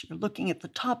pilgrimage. You're looking at the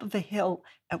top of a hill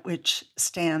at which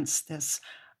stands this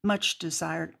much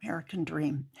desired American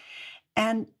dream.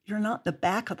 And you're not the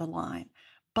back of the line,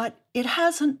 but it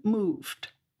hasn't moved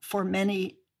for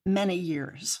many, many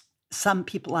years. Some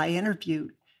people I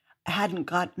interviewed hadn't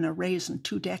gotten a raise in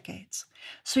 2 decades.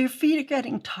 So your feet are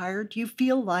getting tired. You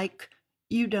feel like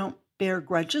you don't bear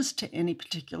grudges to any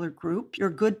particular group. You're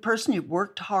a good person. You've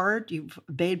worked hard. You've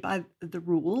obeyed by the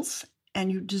rules,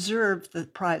 and you deserve the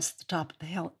prize at the top of the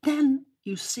hill. Then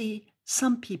you see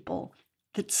some people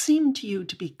that seem to you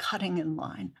to be cutting in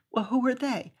line. Well, who are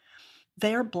they?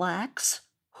 They're Blacks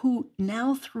who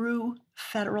now, through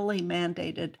federally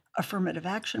mandated affirmative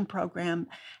action program,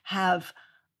 have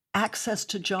access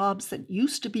to jobs that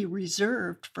used to be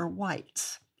reserved for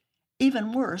whites.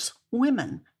 Even worse,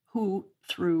 women who,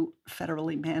 through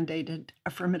federally mandated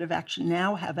affirmative action,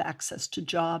 now have access to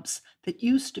jobs that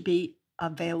used to be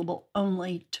available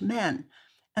only to men.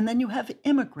 And then you have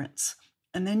immigrants,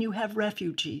 and then you have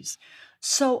refugees.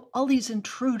 So all these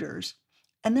intruders.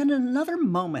 And then another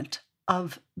moment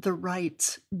of the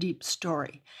right's deep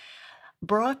story.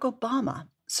 Barack Obama,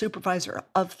 supervisor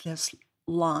of this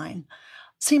line,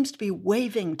 seems to be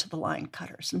waving to the line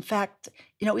cutters. In fact,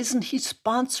 isn't he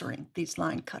sponsoring these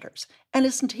line cutters? And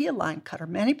isn't he a line cutter?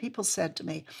 Many people said to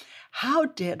me, how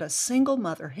did a single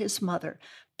mother, his mother,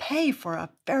 pay for a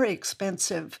very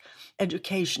expensive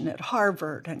education at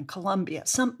Harvard and Columbia?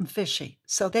 Something fishy.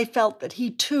 So they felt that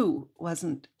he too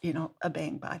wasn't,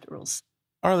 obeying by the rules.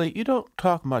 Arlie, you don't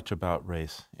talk much about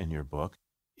race in your book.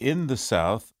 In the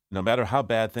South, no matter how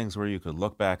bad things were, you could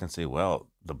look back and say, well,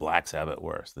 the blacks have it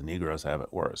worse, the Negroes have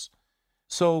it worse.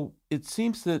 So it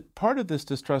seems that part of this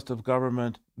distrust of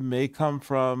government may come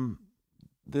from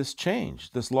this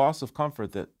change, this loss of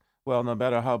comfort that, well, no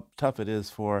matter how tough it is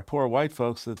for poor white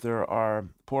folks, that there are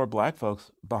poor black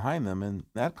folks behind them, and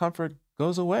that comfort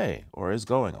goes away or is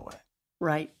going away.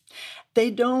 Right.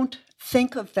 They don't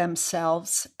think of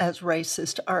themselves as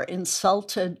racist, are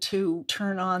insulted to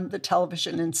turn on the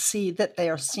television and see that they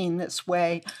are seen this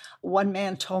way. One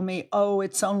man told me,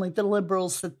 it's only the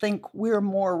liberals that think we're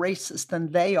more racist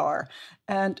than they are.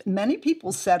 And many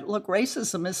people said, look,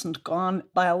 racism isn't gone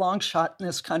by a long shot in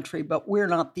this country, but we're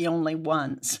not the only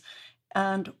ones.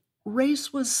 And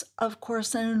race was, of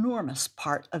course, an enormous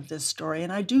part of this story,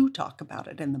 and I do talk about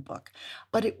it in the book.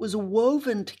 But it was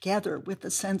woven together with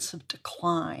a sense of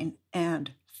decline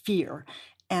and fear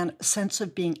and a sense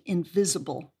of being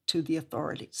invisible to the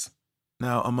authorities.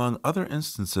 Now, among other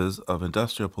instances of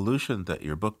industrial pollution that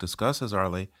your book discusses,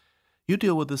 Arlie, you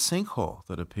deal with the sinkhole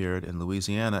that appeared in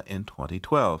Louisiana in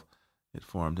 2012. It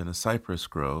formed in a cypress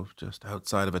grove just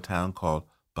outside of a town called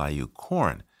Bayou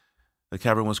Corn. The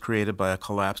cavern was created by a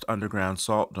collapsed underground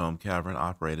salt dome cavern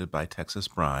operated by Texas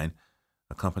Brine,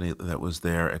 a company that was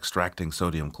there extracting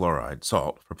sodium chloride,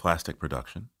 salt, for plastic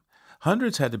production.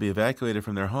 Hundreds had to be evacuated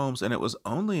from their homes, and it was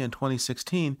only in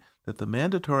 2016 that the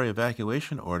mandatory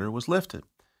evacuation order was lifted.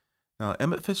 Now,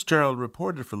 Emmett Fitzgerald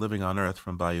reported for Living on Earth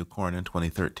from Bayou Corn in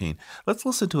 2013. Let's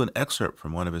listen to an excerpt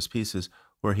from one of his pieces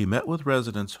where he met with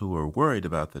residents who were worried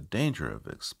about the danger of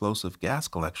explosive gas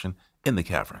collection in the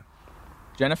cavern.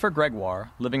 Jennifer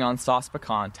Gregoire, living on Sauce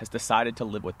Piquant, has decided to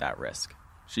live with that risk.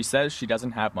 She says she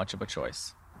doesn't have much of a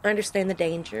choice. I understand the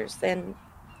dangers and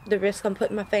the risk I'm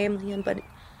putting my family in, but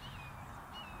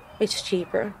it's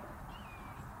cheaper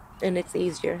and it's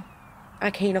easier. I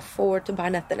can't afford to buy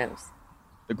nothing else.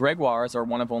 The Gregoires are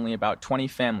one of only about 20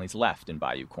 families left in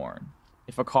Bayou Corn.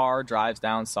 If a car drives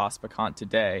down Sauce Piquant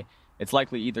today, it's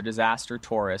likely either disaster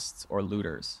tourists or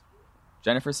looters.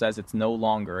 Jennifer says it's no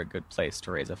longer a good place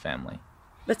to raise a family.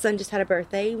 My son just had a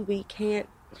birthday. We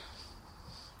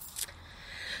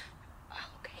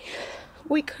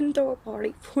couldn't throw a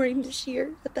party for him this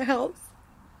year at the house.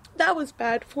 That was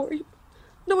bad for him.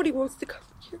 Nobody wants to come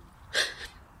here.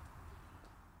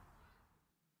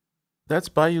 That's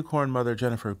Bayou Corn mother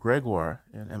Jennifer Gregoire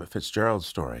in Emmett Fitzgerald's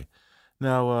story.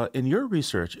 Now, in your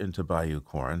research into Bayou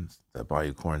Corn, the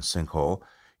Bayou Corn sinkhole,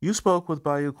 you spoke with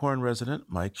Bayou Corn resident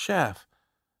Mike Schaff.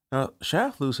 Now,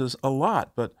 Schaff loses a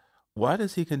lot, but why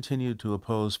does he continue to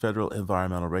oppose federal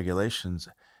environmental regulations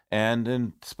and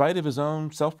in spite of his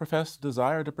own self-professed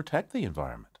desire to protect the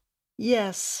environment?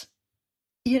 Yes.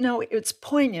 It's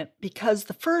poignant because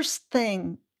the first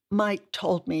thing Mike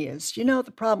told me is,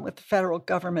 the problem with the federal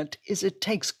government is it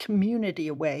takes community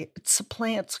away. It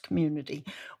supplants community.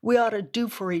 We ought to do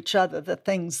for each other the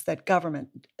things that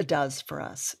government does for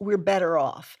us. We're better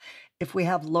off if we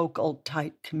have local,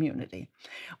 tight community.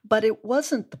 But it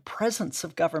wasn't the presence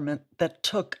of government that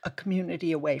took a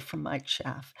community away from Mike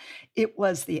Schaff. It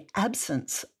was the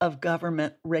absence of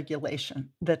government regulation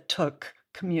that took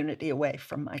community away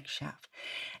from Mike Schaff.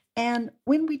 And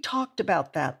when we talked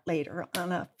about that later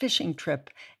on a fishing trip,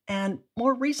 and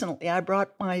more recently, I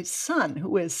brought my son,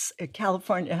 who is a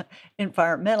California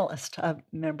environmentalist, a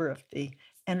member of the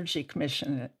Energy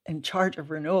Commission in charge of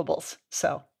renewables.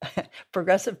 So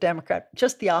progressive Democrat,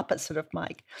 just the opposite of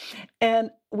Mike.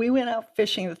 And we went out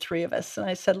fishing, the three of us. And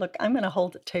I said, look, I'm going to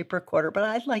hold a tape recorder, but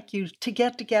I'd like you to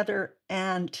get together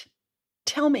and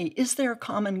tell me, is there a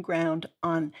common ground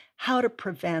on how to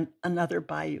prevent another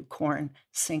Bayou Corn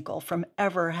sinkhole from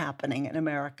ever happening in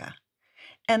America?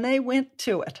 And they went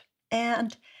to it.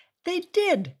 And they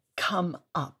did come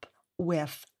up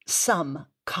with some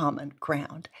common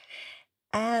ground.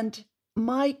 And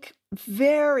Mike,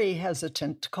 very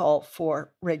hesitant to call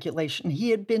for regulation.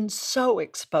 He had been so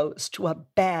exposed to a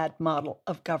bad model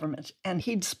of government, and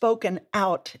he'd spoken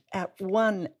out at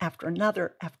one after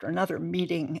another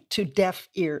meeting to deaf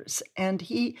ears. And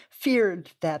he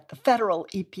feared that the federal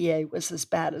EPA was as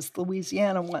bad as the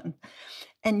Louisiana one.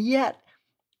 And yet,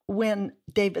 when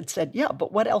David said, yeah,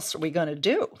 but what else are we going to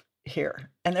do here?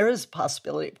 And there is a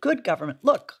possibility of good government.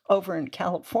 Look, over in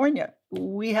California,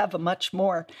 we have a much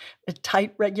more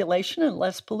tight regulation and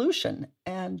less pollution,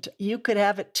 and you could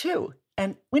have it too.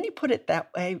 And when he put it that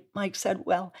way, Mike said,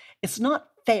 well, it's not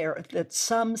fair that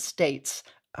some states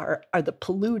are the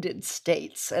polluted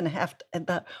states and have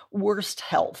the worst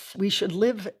health. We should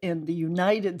live in the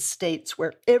United States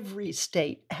where every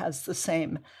state has the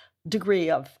same degree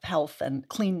of health and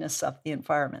cleanness of the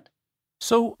environment.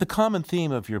 So the common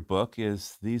theme of your book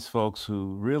is these folks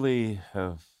who really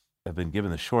have been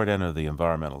given the short end of the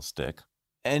environmental stick.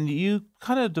 And you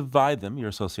kind of divide them, you're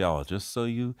a sociologist, so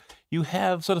you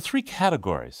have sort of three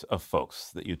categories of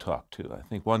folks that you talk to. I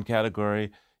think one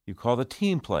category you call the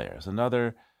team players,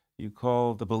 another you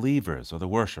call the believers or the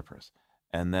worshipers,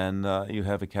 and then you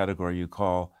have a category you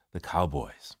call the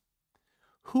cowboys.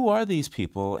 Who are these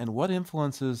people and what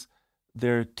influences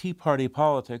their Tea Party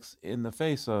politics in the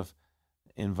face of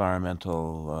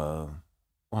environmental,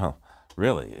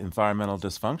 environmental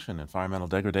dysfunction, environmental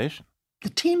degradation? The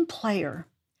team player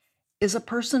is a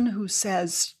person who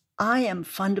says, I am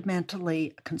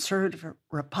fundamentally a conservative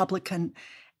Republican,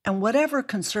 and whatever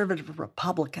conservative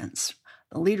Republicans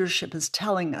the leadership is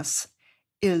telling us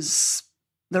is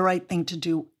the right thing to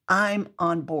do, I'm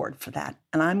on board for that,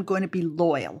 and I'm going to be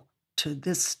loyal to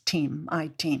this team, my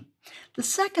team. The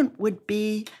second would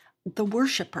be the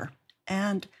worshiper.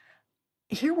 And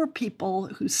here were people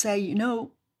who say,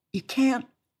 you can't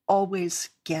always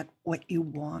get what you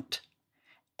want.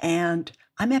 And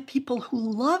I met people who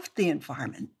loved the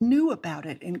environment, knew about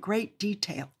it in great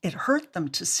detail. It hurt them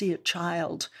to see a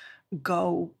child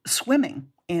go swimming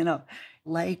in a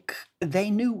lake they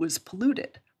knew was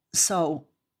polluted. So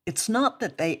it's not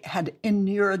that they had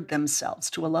inured themselves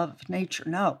to a love of nature,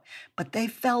 no, but they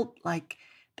felt like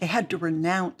they had to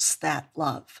renounce that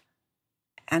love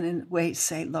and in a way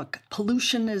say, look,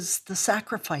 pollution is the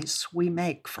sacrifice we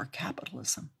make for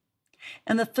capitalism.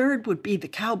 And the third would be the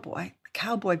cowboy. The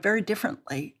cowboy, very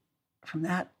differently from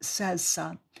that, says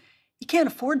he can't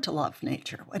afford to love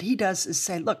nature. What he does is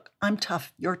say, look, I'm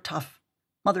tough, you're tough,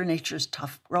 Mother Nature's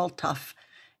tough, we're all tough,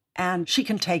 and she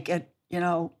can take it.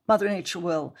 Mother Nature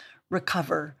will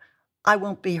recover. I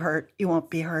won't be hurt, you won't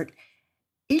be hurt.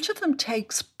 Each of them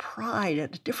takes pride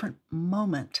at a different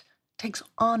moment, takes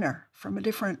honor from a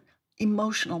different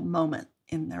emotional moment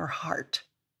in their heart.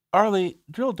 Arlie,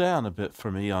 drill down a bit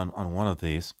for me on one of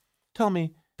these. Tell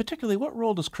me, particularly, what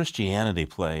role does Christianity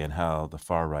play in how the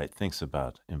far right thinks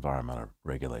about environmental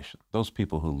regulation? Those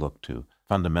people who look to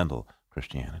fundamental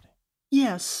Christianity.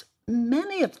 Yes,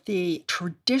 many of the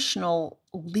traditional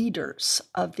leaders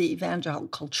of the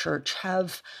evangelical church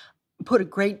have put a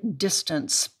great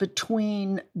distance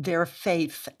between their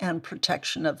faith and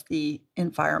protection of the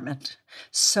environment,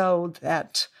 so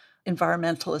that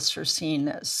environmentalists are seen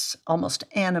as almost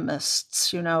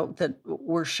animists, that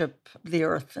worship the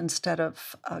earth instead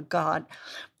of God.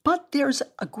 But there's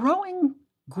a growing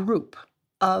group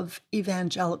of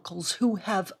evangelicals who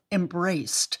have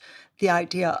embraced the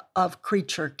idea of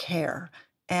creature care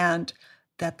and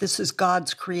that this is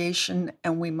God's creation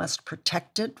and we must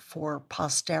protect it for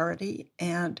posterity.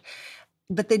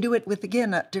 But they do it with,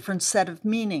 again, a different set of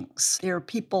meanings. There are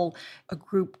people, a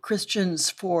group, Christians,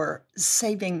 for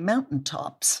saving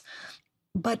mountaintops,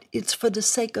 but it's for the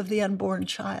sake of the unborn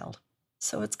child.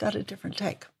 So it's got a different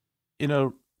take.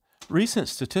 Recent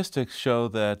statistics show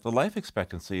that the life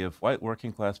expectancy of white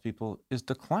working class people is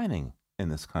declining in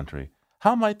this country.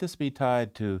 How might this be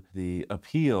tied to the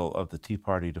appeal of the Tea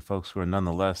Party to folks who are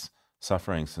nonetheless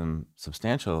suffering some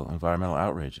substantial environmental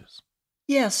outrages?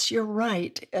 Yes, you're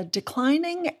right.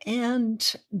 Declining,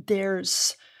 and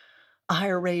there's a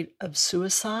higher rate of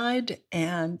suicide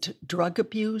and drug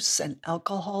abuse and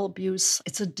alcohol abuse.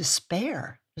 It's a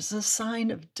despair. It's a sign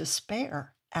of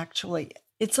despair, actually.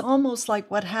 It's almost like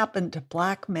what happened to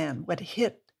black men, what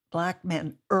hit black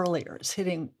men earlier is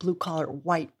hitting blue-collar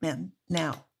white men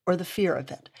now, or the fear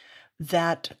of it,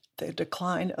 that the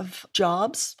decline of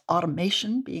jobs,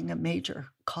 automation being a major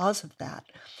cause of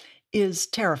that, is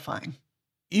terrifying.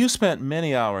 You spent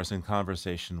many hours in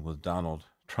conversation with Donald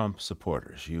Trump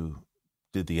supporters. You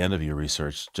did the end of your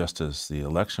research just as the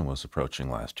election was approaching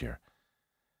last year.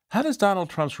 How does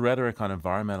Donald Trump's rhetoric on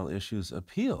environmental issues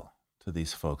appeal to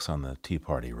these folks on the Tea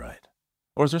Party right?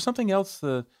 Or is there something else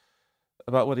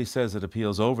about what he says that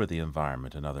appeals over the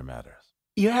environment and other matters?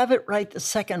 You have it right the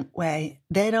second way.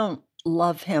 They don't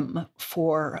love him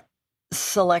for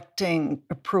selecting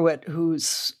Pruitt,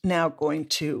 who's now going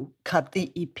to cut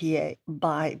the EPA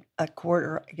by a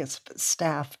quarter, I guess, of its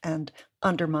staff and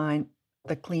undermine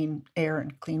the Clean Air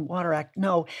and Clean Water Act.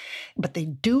 No, but they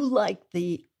do like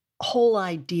the whole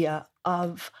idea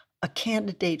of a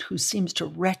candidate who seems to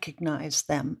recognize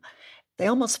them. They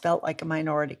almost felt like a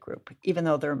minority group, even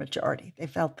though they're a majority. They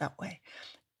felt that way.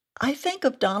 I think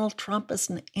of Donald Trump as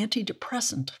an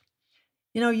antidepressant.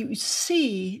 You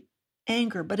see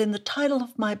anger, but in the title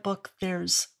of my book,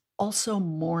 there's also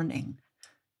mourning.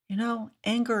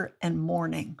 Anger and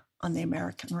mourning on the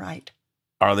American right.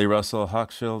 Arlie Russell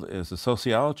Hochschild is a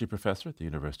sociology professor at the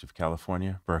University of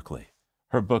California, Berkeley.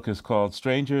 Her book is called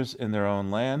Strangers in Their Own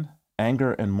Land,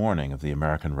 Anger and Mourning of the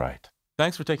American Right.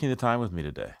 Thanks for taking the time with me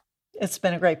today. It's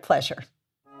been a great pleasure.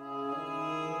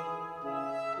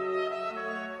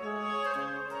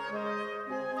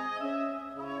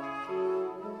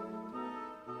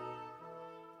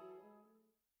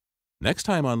 Next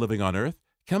time on Living on Earth,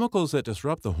 chemicals that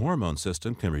disrupt the hormone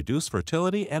system can reduce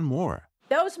fertility and more.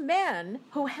 Those men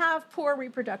who have poor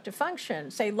reproductive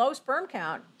function, say low sperm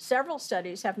count, several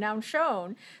studies have now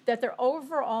shown that their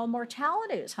overall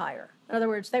mortality is higher. In other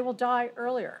words, they will die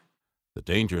earlier. The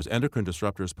dangers endocrine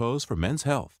disruptors pose for men's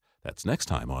health. That's next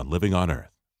time on Living on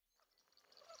Earth.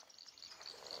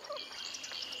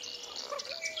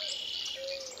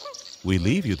 We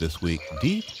leave you this week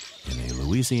deep in a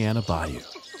Louisiana bayou.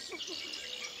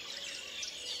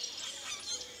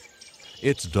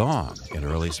 It's dawn in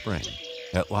early spring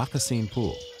at La Cassine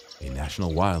Pool, a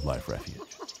national wildlife refuge.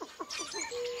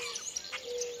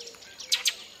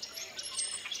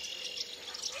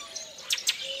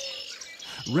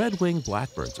 Red-winged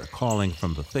blackbirds are calling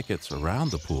from the thickets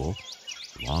around the pool,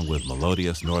 along with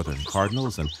melodious northern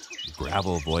cardinals and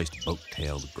gravel-voiced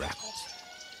boat-tailed grackles.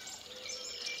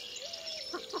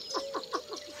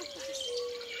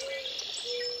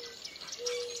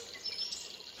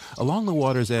 Along the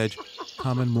water's edge,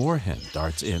 common moorhen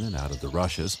darts in and out of the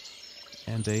rushes,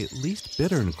 and a least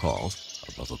bittern calls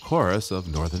above a chorus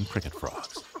of northern cricket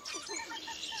frogs.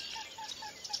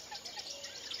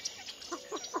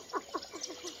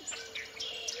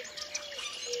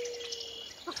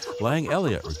 Lang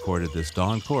Elliott recorded this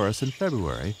dawn chorus in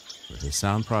February for his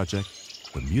sound project,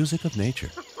 The Music of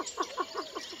Nature.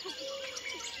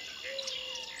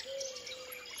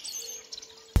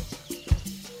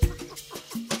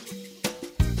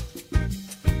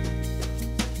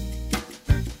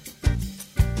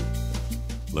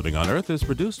 Living on Earth is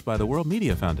produced by the World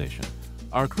Media Foundation.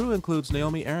 Our crew includes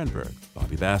Naomi Ehrenberg,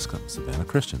 Bobby Bascom, Savannah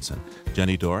Christensen,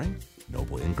 Jenny Doring,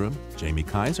 Noble Ingram, Jamie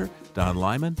Kaiser, Don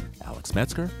Lyman, Alex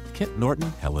Metzger, Kit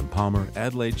Norton, Helen Palmer,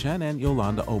 Adelaide Chen, and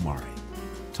Yolanda Omari.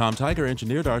 Tom Tiger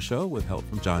engineered our show with help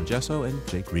from John Gesso and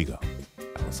Jake Rigo.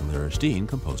 Allison Lirish-Dean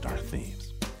composed our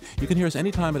themes. You can hear us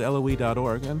anytime at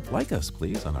LOE.org, and like us,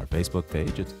 please, on our Facebook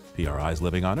page. It's PRI's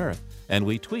Living on Earth, and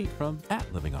we tweet from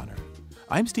 @LivingOnEarth.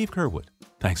 I'm Steve Kerwood.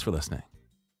 Thanks for listening.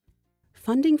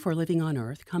 Funding for Living on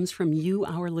Earth comes from you,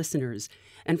 our listeners,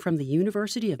 and from the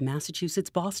University of Massachusetts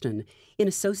Boston, in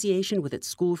association with its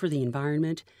School for the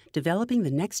Environment, developing the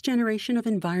next generation of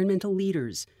environmental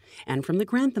leaders, and from the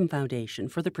Grantham Foundation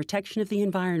for the Protection of the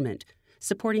Environment,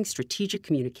 supporting strategic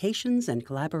communications and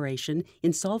collaboration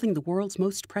in solving the world's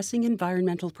most pressing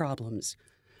environmental problems.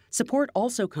 Support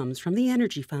also comes from the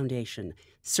Energy Foundation,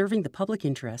 serving the public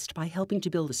interest by helping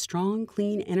to build a strong,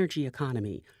 clean energy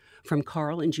economy, from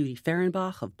Carl and Judy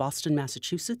Fehrenbach of Boston,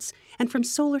 Massachusetts, and from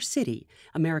Solar City,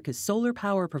 America's solar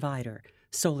power provider.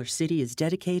 Solar City is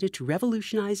dedicated to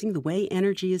revolutionizing the way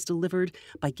energy is delivered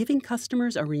by giving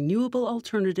customers a renewable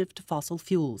alternative to fossil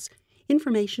fuels.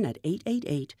 Information at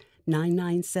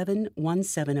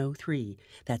 888-997-1703.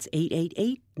 That's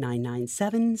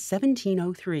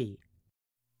 888-997-1703.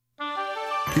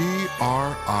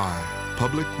 PRI,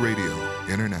 Public Radio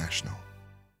International.